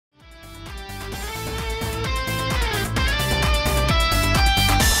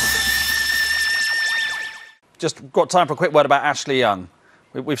just got time for a quick word about Ashley Young.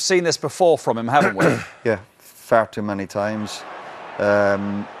 We've seen this before from him, haven't we? Yeah, far too many times.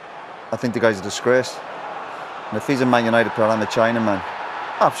 I think the guy's a disgrace. And if he's a Man United player, I'm a Chinaman.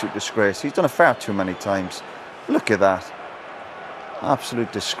 Absolute disgrace. He's done it far too many times. Look at that.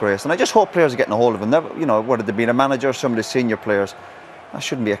 Absolute disgrace. And I just hope players are getting a hold of him. Never, you know, whether they be a manager or some of the senior players, that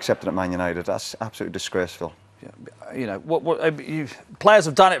shouldn't be accepted at Man United. That's absolutely disgraceful. You know, players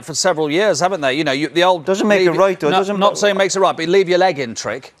have done it for several years, haven't they? You know, the old doesn't make it right, though. No, not saying it makes it right, but leave your leg in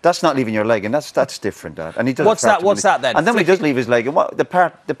trick. That's not leaving your leg in. That's different, Dad. And he does. What's that then? And then when he does leave his leg in,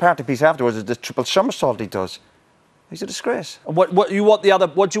 the party piece afterwards is the triple somersault he does. He's a disgrace. What do you want the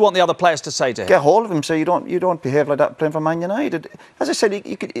other players to say to him? Get hold of him. So you don't behave like that playing for Man United. As I said,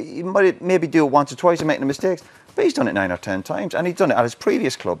 he might maybe do it once or twice and making the mistakes, but he's done it 9 or 10 times, and he's done it at his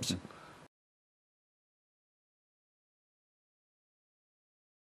previous clubs.